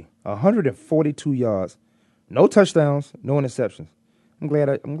 30, 142 yards, no touchdowns, no interceptions. I'm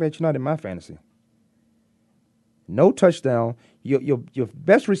glad you're not in my fantasy. No touchdown. Your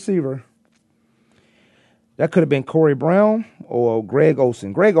best receiver, that could have been Corey Brown or Greg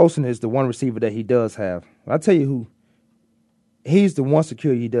Olsen. Greg Olsen is the one receiver that he does have. I'll tell you who. He's the one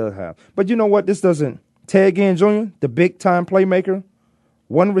security he does have. But you know what? This doesn't. Ted Ginn Jr., the big-time playmaker,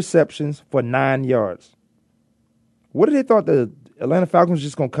 1 receptions for 9 yards. What did they thought the Atlanta Falcons were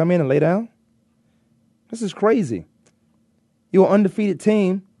just going to come in and lay down? This is crazy. You're an undefeated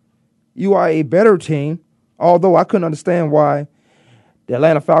team. You are a better team, although I couldn't understand why the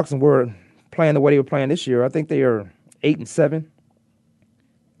Atlanta Falcons were playing the way they were playing this year. I think they are 8-7.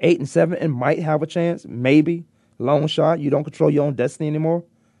 8-7 and might have a chance, maybe. Long shot. You don't control your own destiny anymore.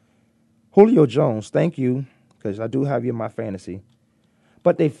 Julio Jones, thank you, because I do have you in my fantasy.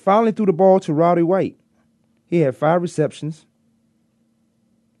 But they finally threw the ball to Roddy White. He had 5 receptions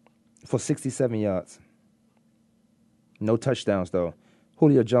for 67 yards. No touchdowns, though.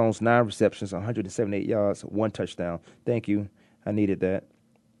 Julio Jones, 9 receptions, 178 yards, 1 touchdown. Thank you. I needed that,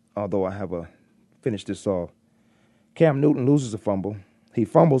 although I have finished this off. Cam Newton loses a fumble. He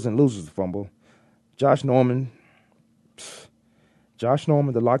fumbles and loses the fumble. Josh Norman,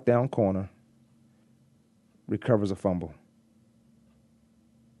 the lockdown corner, recovers a fumble.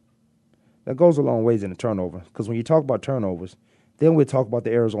 That goes a long ways in the turnover, because when you talk about turnovers, then we talk about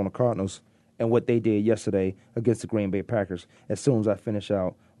the Arizona Cardinals and what they did yesterday against the Green Bay Packers. As soon as I finish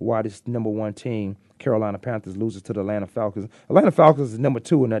out why this number 1 team, Carolina Panthers, loses to the Atlanta Falcons. Atlanta Falcons is number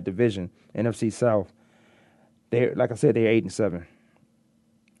 2 in that division, NFC South. Like I said, they're 8-7.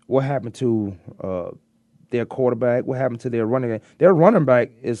 What happened to their quarterback? What happened to their running back? Their running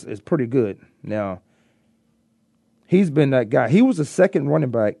back is pretty good. Now, he's been that guy. He was the second running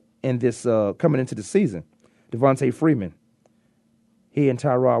back in this coming into the season, Devontae Freeman. He and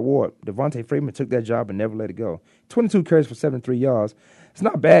Tyrod Ward. Devontae Freeman took that job and never let it go. 22 carries for 73 yards. It's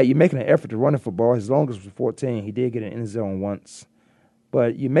not bad. You're making an effort to run the football. His longest was 14. He did get an end zone once.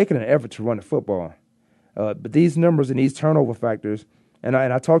 But you're making an effort to run the football. But these numbers and these turnover factors, and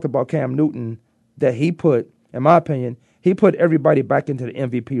I talked about Cam Newton, that he put, in my opinion, he put everybody back into the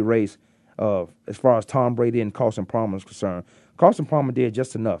MVP race as far as Tom Brady and Carson Palmer is concerned. Carson Palmer did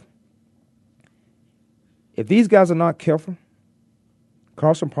just enough. If these guys are not careful,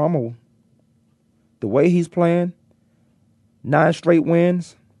 Carson Palmer, the way he's playing, 9 straight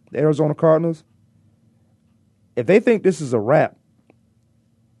wins, the Arizona Cardinals, if they think this is a wrap,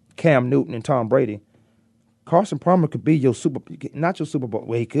 Cam Newton and Tom Brady, Carson Palmer could be not your Super Bowl,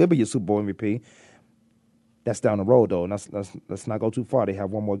 well, he could be your Super Bowl MVP. That's down the road, though. And let's not go too far. They have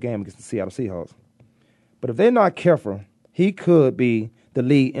one more game against the Seattle Seahawks. But if they're not careful, he could be the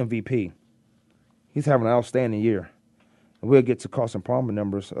league MVP. He's having an outstanding year. And we'll get to Carson Palmer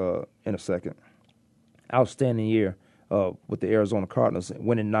numbers in a second. Outstanding year with the Arizona Cardinals,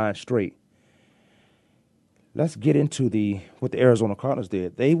 winning 9 straight. Let's get into what the Arizona Cardinals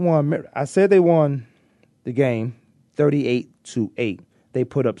did. They won. I said they won the game 38-8. They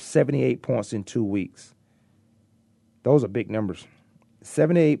put up 78 points in 2 weeks. Those are big numbers.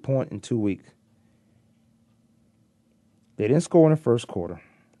 78 points in 2 weeks. They didn't score in the first quarter.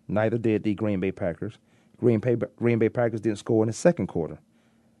 Neither did the Green Bay Packers. Green Bay Packers didn't score in the second quarter.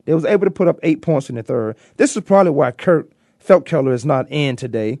 They was able to put up 8 points in the third. This is probably why Kurt Feldkeller is not in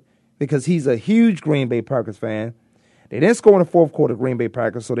today, because he's a huge Green Bay Packers fan. They didn't score in the fourth quarter, Green Bay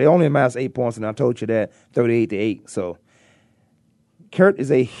Packers, so they only amassed 8 points, and I told you that, 38-8. So Kurt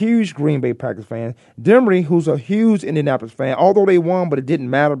is a huge Green Bay Packers fan. Demery, who's a huge Indianapolis fan, although they won, but it didn't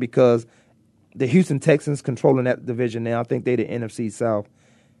matter because the Houston Texans controlling that division now. I think they're the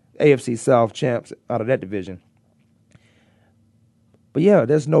AFC South champs out of that division. But yeah,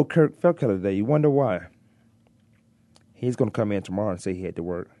 there's no Kurt Feldkeller today. You wonder why. He's going to come in tomorrow and say he had to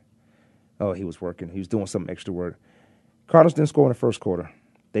work. Oh, he was working. He was doing some extra work. Cardinals didn't score in the first quarter.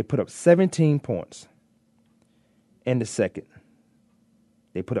 They put up 17 points in the second.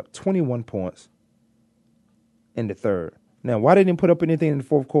 They put up 21 points in the third. Now, why they didn't put up anything in the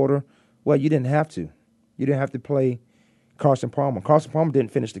fourth quarter? Well, you didn't have to. You didn't have to play Carson Palmer. Carson Palmer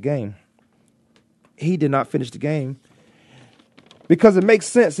didn't finish the game. He did not finish the game Because it makes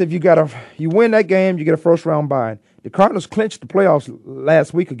sense if you win that game, you get a first-round bye. The Cardinals clinched the playoffs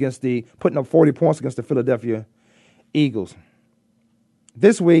last week putting up 40 points against the Philadelphia Eagles.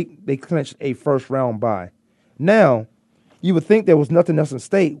 This week, they clinched a first-round bye. Now, you would think there was nothing else in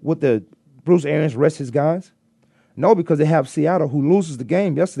stake. Would Bruce Arians rest his guys? No, because they have Seattle, who loses the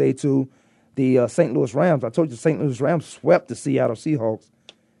game yesterday to the St. Louis Rams. I told you the St. Louis Rams swept the Seattle Seahawks,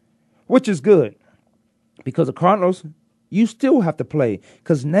 which is good because the Cardinals, you still have to play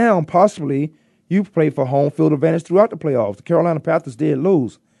because now possibly you play for home field advantage throughout the playoffs. The Carolina Panthers did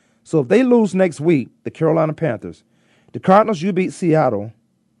lose. So if they lose next week, the Carolina Panthers, the Cardinals, you beat Seattle,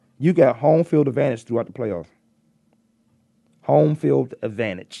 you got home field advantage throughout the playoffs. Home field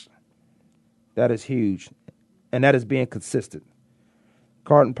advantage. That is huge. And that is being consistent.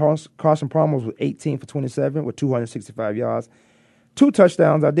 Carson Palmer was 18 for 27 with 265 yards. 2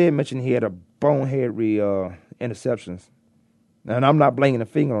 touchdowns. I did mention he had a bonehead interceptions. And I'm not blaming a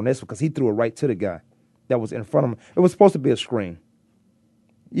finger on this because he threw it right to the guy that was in front of him. It was supposed to be a screen.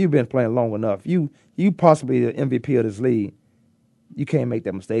 You've been playing long enough. You possibly the MVP of this league. You can't make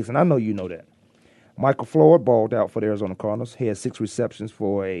that mistakes, and I know you know that. Michael Floyd balled out for the Arizona Cardinals. He had 6 receptions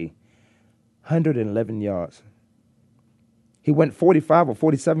for 111 yards. He went 45 or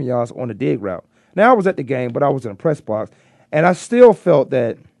 47 yards on the dig route. Now, I was at the game, but I was in the press box, and I still felt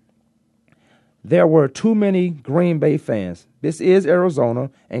that there were too many Green Bay fans. This is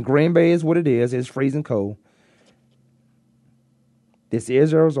Arizona, and Green Bay is what it is. It's freezing cold. This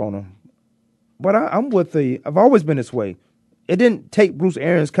is Arizona. But I've always been this way. It didn't take Bruce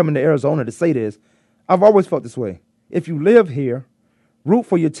Arians coming to Arizona to say this. I've always felt this way. If you live here, root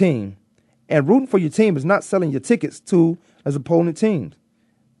for your team. And rooting for your team is not selling your tickets to as opponent teams.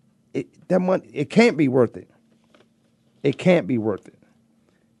 It can't be worth it. It can't be worth it.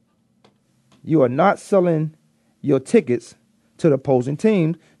 You are not selling your tickets to the opposing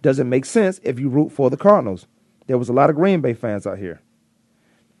team. Doesn't make sense if you root for the Cardinals. There was a lot of Green Bay fans out here.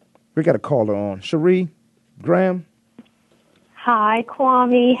 We got a caller on. Cherie Graham. Hi,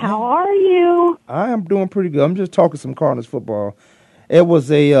 Kwamie. How are you? I am doing pretty good. I'm just talking some Cardinals football. It was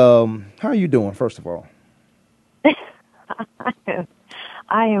how are you doing, first of all?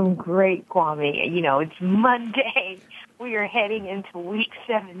 I am great, Kwamie. You know, it's Monday. We are heading into week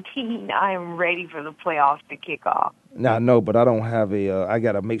 17. I am ready for the playoffs to kick off. Now, I know, but I don't have I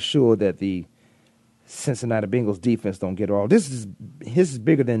got to make sure that the Cincinnati Bengals defense don't get off. This is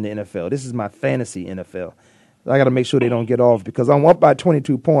bigger than the NFL. This is my fantasy NFL. I got to make sure they don't get off because I'm up by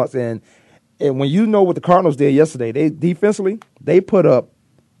 22 points. And when you know what the Cardinals did yesterday, they defensively, they put up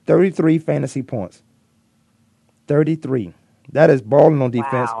 33 fantasy points. 33. That is balling on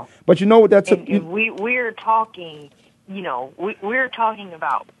defense. Wow. But you know what that took? We're talking, we're talking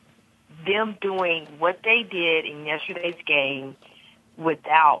about them doing what they did in yesterday's game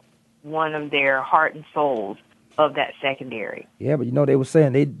without one of their heart and souls of that secondary. Yeah, but they were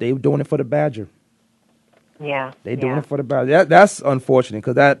saying they were doing it for the Badger. Yeah, they doing it for the Badger. That's unfortunate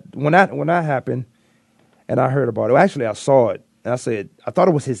because when that happened, and I heard about it. Well, actually, I saw it. And I said I thought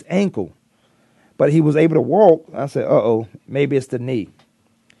it was his ankle, but he was able to walk. I said, maybe it's the knee.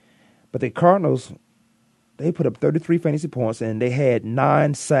 But the Cardinals, they put up 33 fantasy points and they had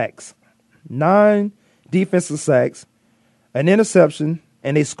 9 sacks, 9 defensive sacks, an interception,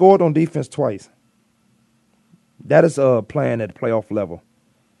 and they scored on defense twice. That is playing at the playoff level.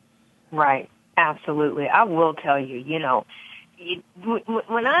 Right. Absolutely. I will tell you,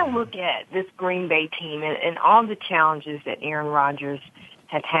 when I look at this Green Bay team and all the challenges that Aaron Rodgers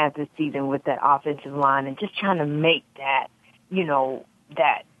has had this season with that offensive line and just trying to make that,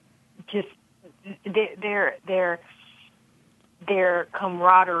 that just their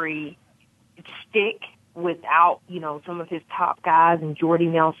camaraderie stick without, some of his top guys and Jordy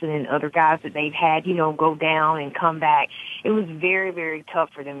Nelson and other guys that they've had, go down and come back. It was very, very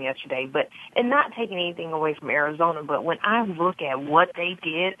tough for them yesterday. And not taking anything away from Arizona, but when I look at what they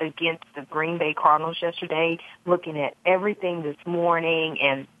did against the Green Bay Cardinals yesterday, looking at everything this morning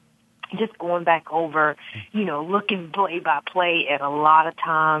and just going back over, looking play by play at a lot of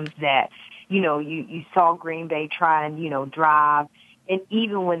times that, you saw Green Bay try and, drive. And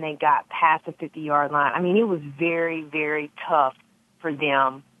even when they got past the 50-yard line, I mean, it was very, very tough for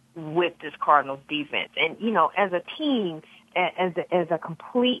them with this Cardinals defense. And, as a team, as a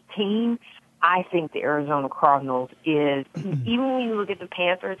complete team, I think the Arizona Cardinals is, even when you look at the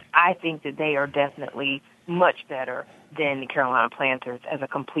Panthers, I think that they are definitely much better than the Carolina Panthers as a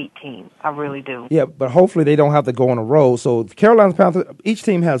complete team. I really do. Yeah, but hopefully they don't have to go on a road. So the Carolina Panthers, each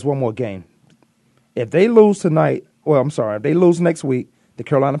team has one more game. If they lose tonight, if they lose next week, the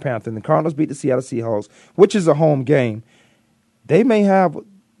Carolina Panthers, and the Cardinals beat the Seattle Seahawks, which is a home game,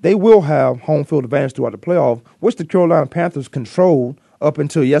 they will have home field advantage throughout the playoff, which the Carolina Panthers controlled up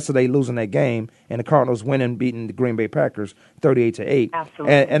until yesterday, losing that game, and the Cardinals winning, beating the Green Bay Packers 38-8.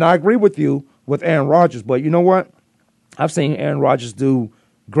 Absolutely. And I agree with you with Aaron Rodgers, but you know what? I've seen Aaron Rodgers do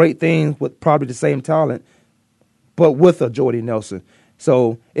great things with probably the same talent, but with a Jordy Nelson.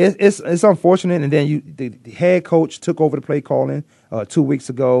 So it's unfortunate. And then the head coach took over the play calling 2 weeks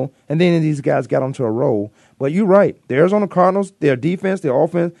ago, and then these guys got onto a roll. But you're right. The Arizona Cardinals, their defense, their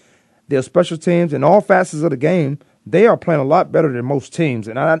offense, their special teams, and all facets of the game, they are playing a lot better than most teams.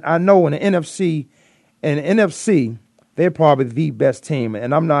 And I know in the NFC, they're probably the best team.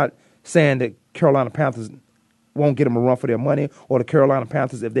 And I'm not saying that Carolina Panthers won't get them a run for their money, or the Carolina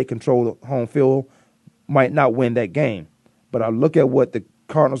Panthers, if they control the home field, might not win that game. But I look at what the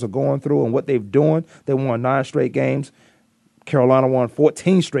Cardinals are going through and what they've doing. They won 9 straight games. Carolina won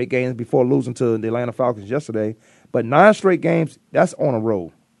 14 straight games before losing to the Atlanta Falcons yesterday. But 9 straight games, that's on a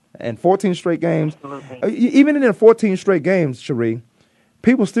roll. And 14 straight games, even in the 14 straight games, Cherie,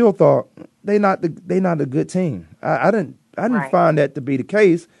 people still thought they're not a good team. I didn't find that to be the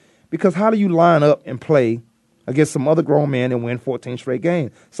case, because how do you line up and play against some other grown men and win 14 straight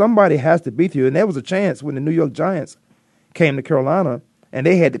games? Somebody has to beat you. And there was a chance when the New York Giants came to Carolina and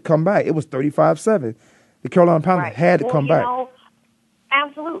they had to come back. It was 35-7. The Carolina Panthers had to come back.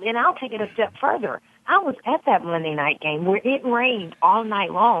 Absolutely. And I'll take it a step further. I was at that Monday night game where it rained all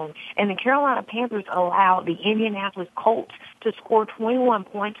night long, and the Carolina Panthers allowed the Indianapolis Colts to score 21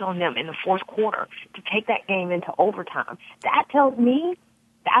 points on them in the fourth quarter to take that game into overtime. That tells me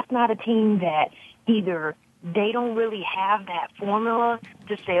that's not a team that either they don't really have that formula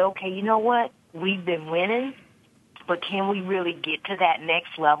to say, okay, you know what, we've been winning, but can we really get to that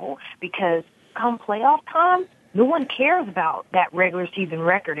next level? Because come playoff time, no one cares about that regular season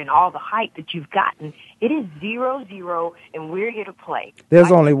record and all the hype that you've gotten. It is 0-0, and we're here to play.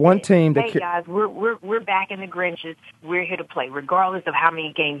 There's only one team that. Hey guys, we're back in the Grinches. We're here to play, regardless of how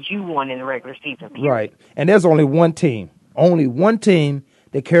many games you won in the regular season. Period. Right, and there's only one team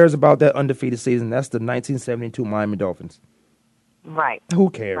that cares about that undefeated season. That's the 1972 Miami Dolphins. Right. Who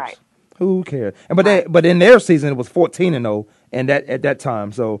cares? Right. Who cares? And but in their season it was 14-0, and that at that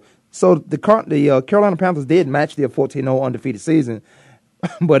time. So the Carolina Panthers did match their 14-0 undefeated season,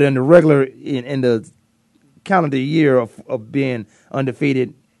 but in the regular in the calendar year of being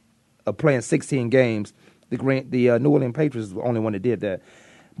undefeated, of playing 16 games, the New Orleans Patriots was the only one that did that.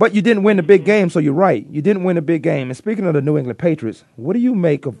 But you didn't win the big game, so you're right. You didn't win the big game. And speaking of the New England Patriots, what do you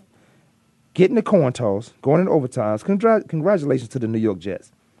make of getting the coin toss, going into overtimes? Congratulations to the New York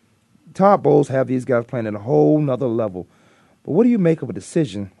Jets. Todd Bowles have these guys playing at a whole nother level. But what do you make of a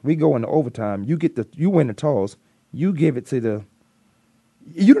decision? We go into overtime. You win the toss. You give it to the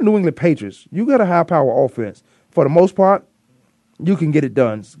New England Patriots. You got a high power offense. For the most part, you can get it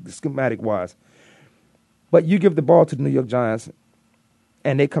done schematic wise. But you give the ball to the New York Giants,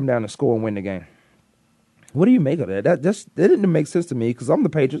 and they come down and score and win the game. What do you make of that? That didn't make sense to me, because I'm the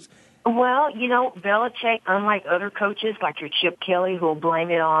Patriots. Well, Belichick, unlike other coaches like your Chip Kelly, who will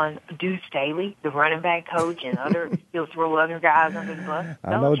blame it on Deuce Staley, the running back coach, and he'll throw other guys under the bus.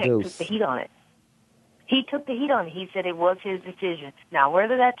 Belichick took the heat on it. He took the heat on it. He said it was his decision. Now,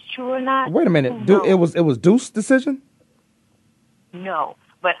 whether that's true or not. Wait a minute. It was Deuce's decision? No.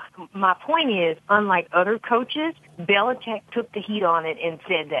 But my point is, unlike other coaches, Belichick took the heat on it and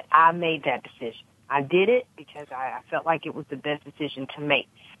said that I made that decision. I did it because I felt like it was the best decision to make.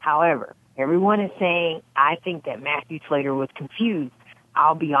 However, everyone is saying, I think that Matthew Slater was confused.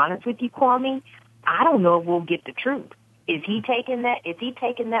 I'll be honest with you, Kwamie, I don't know if we'll get the truth. Is he taking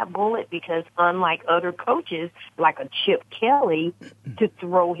that bullet because, unlike other coaches, like a Chip Kelly, to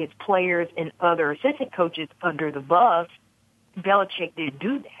throw his players and other assistant coaches under the bus, Belichick didn't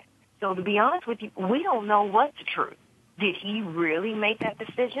do that. So to be honest with you, we don't know what's the truth. Did he really make that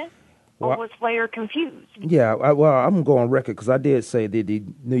decision? Or was Slater confused? Yeah, I'm going on record because I did say that the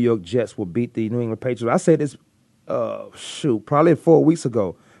New York Jets will beat the New England Patriots. I said this, probably 4 weeks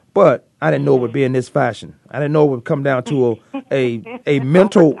ago. But I didn't know it would be in this fashion. I didn't know it would come down to a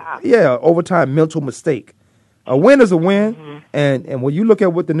mental, overtime mental mistake. A win is a win, and when you look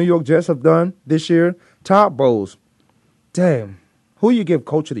at what the New York Jets have done this year, Todd Bowles, damn, who you give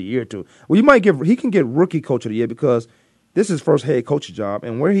Coach of the Year to? Well, he can get Rookie Coach of the Year because this is his first head coaching job,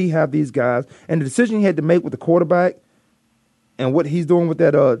 and where he have these guys, and the decision he had to make with the quarterback, and what he's doing with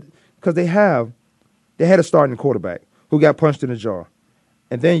that, because they had a starting quarterback who got punched in the jaw,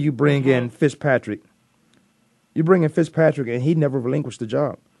 and then you bring in Fitzpatrick. You bring in Fitzpatrick, and he never relinquished the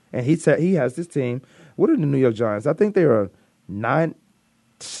job, and he has this team. What are the New York Giants? I think they are 9-6.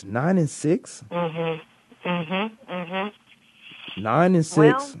 9-6.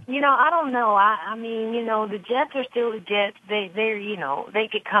 Well, I don't know. I mean, the Jets are still the Jets. They're, they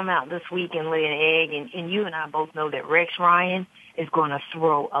could come out this week and lay an egg, and you and I both know that Rex Ryan is going to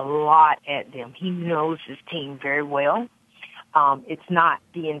throw a lot at them. He knows his team very well. It's not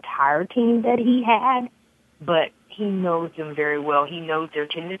the entire team that he had, but he knows them very well. He knows their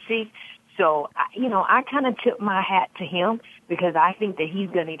tendencies. So, I kind of tip my hat to him because I think that he's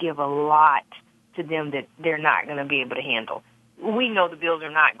going to give a lot to them that they're not going to be able to handle. We know the Bills are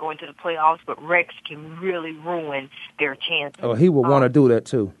not going to the playoffs, but Rex can really ruin their chances. Oh, he would want to do that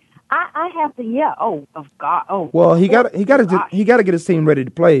too. I have to, yeah. Oh, of God. Oh, well, he got to get his team ready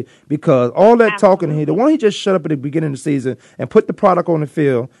to play because all that talking here, the one he just shut up at the beginning of the season and put the product on the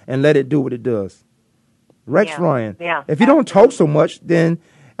field and let it do what it does. Rex Ryan. Yeah. If you don't talk so much, then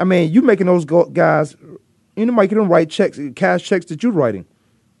you making those guys, making them write checks, cash checks that you're writing.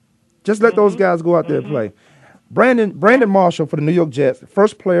 Just let those guys go out there and play. Brandon Marshall for the New York Jets,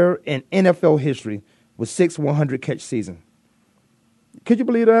 first player in NFL history with 6 100-catch season. Could you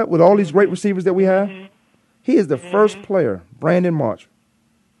believe that? With all these great receivers that we have, he is the first player, Brandon Marshall.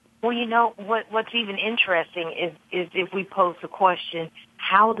 Well, what's even interesting is if we pose the question,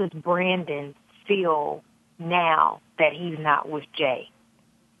 how does Brandon feel now that he's not with Jay?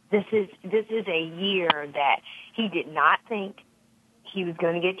 This is a year that he did not think he was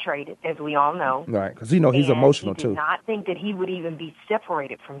going to get traded, as we all know. Right, because he's emotional, too. He did not think that he would even be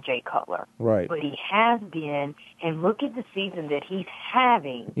separated from Jay Cutler. Right. But he has been, and look at the season that he's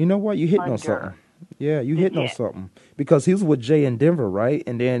having. You know what? You hitting on something. Yeah, you hitting on something. Because he was with Jay in Denver, right?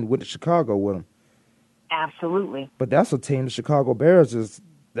 And then went to Chicago with him. Absolutely. But that's a team, the Chicago Bears,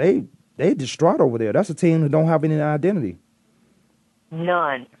 they distraught over there. That's a team who don't have any identity.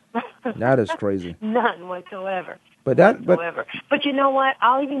 None. That is crazy. None whatsoever. But you know what?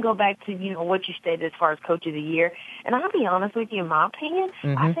 I'll even go back to what you stated as far as Coach of the Year, and I'll be honest with you. In my opinion,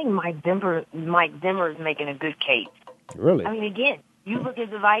 I think Mike Zimmer is making a good case. Really? I mean, again, you look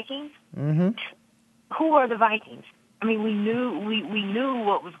at the Vikings. Who are the Vikings? I mean, we knew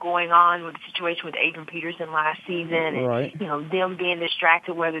what was going on with the situation with Adrian Peterson last season, and right. Them being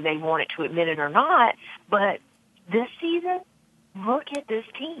distracted, whether they wanted to admit it or not. But this season. Look at this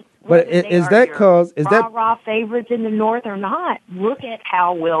team. But is that because raw favorites in the North or not? Look at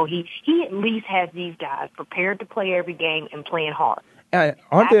how well he at least has these guys prepared to play every game and playing hard. That's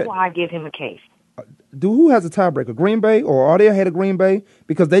why I give him a case. Who has a tiebreaker? Green Bay, or are they ahead of Green Bay?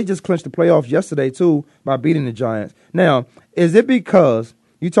 Because they just clinched the playoffs yesterday too by beating the Giants. Now, is it because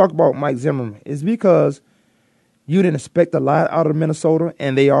you talk about Mike Zimmerman? Is it because you didn't expect a lot out of Minnesota,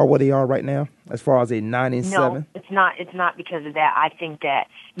 and they are where they are right now, as far as a 9-7? No, it's not. It's not because of that. I think that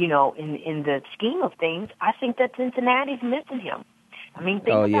in the scheme of things, I think that Cincinnati's missing him. I mean,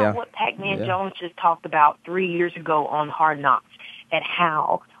 think about what Pac-Man Jones just talked about 3 years ago on Hard Knocks, and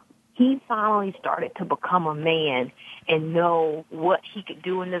how he finally started to become a man and know what he could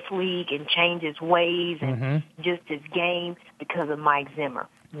do in this league and change his ways and just his game because of Mike Zimmer.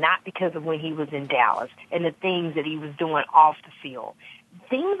 Not because of when he was in Dallas and the things that he was doing off the field.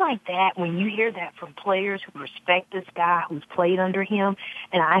 Things like that, when you hear that from players who respect this guy who's played under him,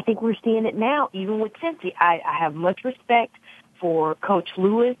 and I think we're seeing it now, even with Cincy. I have much respect for Coach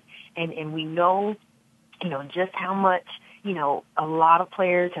Lewis, and we know, just how much, a lot of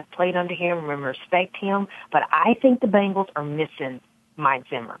players have played under him and respect him, but I think the Bengals are missing Mike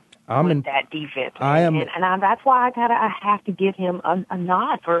Zimmer. With that defense, and that's why I have to give him a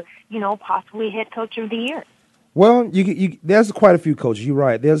nod for possibly head coach of the year. Well, there's quite a few coaches. You're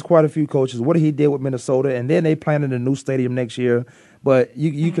right. There's quite a few coaches. What he did with Minnesota, and then they planted a new stadium next year. But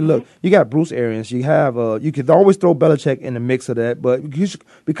you can look. You got Bruce Arians. You have you could always throw Belichick in the mix of that. But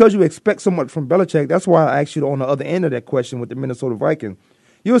because you expect so much from Belichick, that's why I asked you on the other end of that question with the Minnesota Vikings.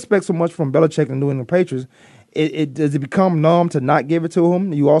 You expect so much from Belichick and New England Patriots. Does it become numb to not give it to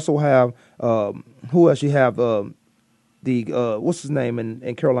him? You also have who else? You have what's his name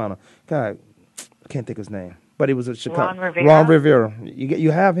in Carolina? God, I can't think of his name, but he was at Chicago. Ron Rivera.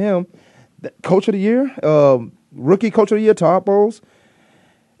 You have him, coach of the year, rookie coach of the year, Todd Bowles.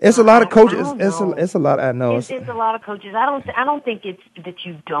 It's a lot of coaches. It's a lot. I know. It's a lot of coaches. I don't think it's that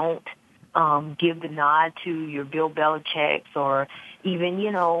you don't give the nod to your Bill Belichick's, or even,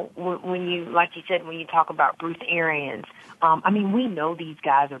 when you, like you said, when you talk about Bruce Arians. I mean, we know these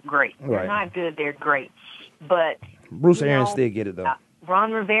guys are great. Right. They're not good. They're great. But Bruce Arians still get it, though.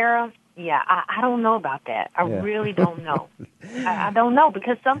 Ron Rivera, I don't know about that. I really don't know. I don't know,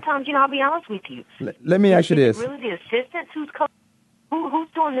 because sometimes, I'll be honest with you. Let me ask you this. Is it really the assistants who's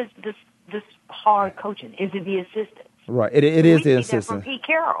doing this hard coaching? Is it the assistants? Right. It is the assistants. assistant. Pete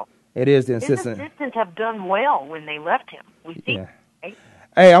Carroll. It is the His assistant. assistants have done well when they left him. We see. Yeah.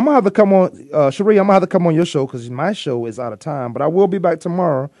 Hey, I'm going to have to come on, Cherie, I'm going to have to come on your show because my show is out of time, but I will be back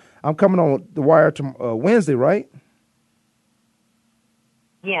tomorrow. I'm coming on The Wire Wednesday, right?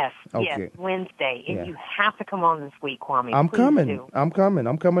 Yes, Okay. yes, Wednesday. And Yeah. you have to come on this week, Kwamie. I'm Please coming. do. I'm coming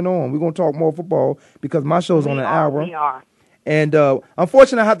on. We're going to talk more football because my show's on an hour. We are. And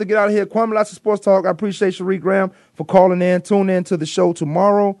unfortunately, I have to get out of here. Kwamie Lassiter Sports Talk. I appreciate Cherie Graham for calling in. Tune in to the show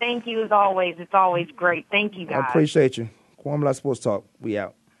tomorrow. Thank you as always. It's always great. Thank you, guys. I appreciate you. Kwamie Lassiter Sports Talk. We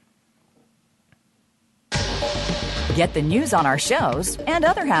out. Get the news on our shows and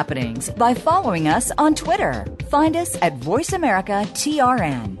other happenings by following us on Twitter. Find us at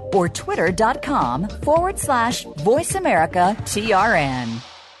VoiceAmericaTRN or twitter.com/VoiceAmericaTRN.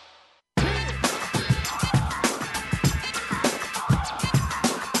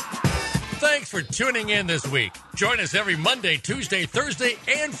 Thanks for tuning in this week. Join us every Monday, Tuesday, Thursday,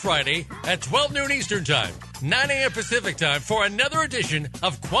 and Friday at 12 noon Eastern Time, 9 a.m. Pacific Time for another edition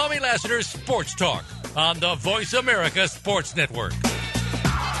of Kwamie Lassiter's Sports Talk on the Voice America Sports Network.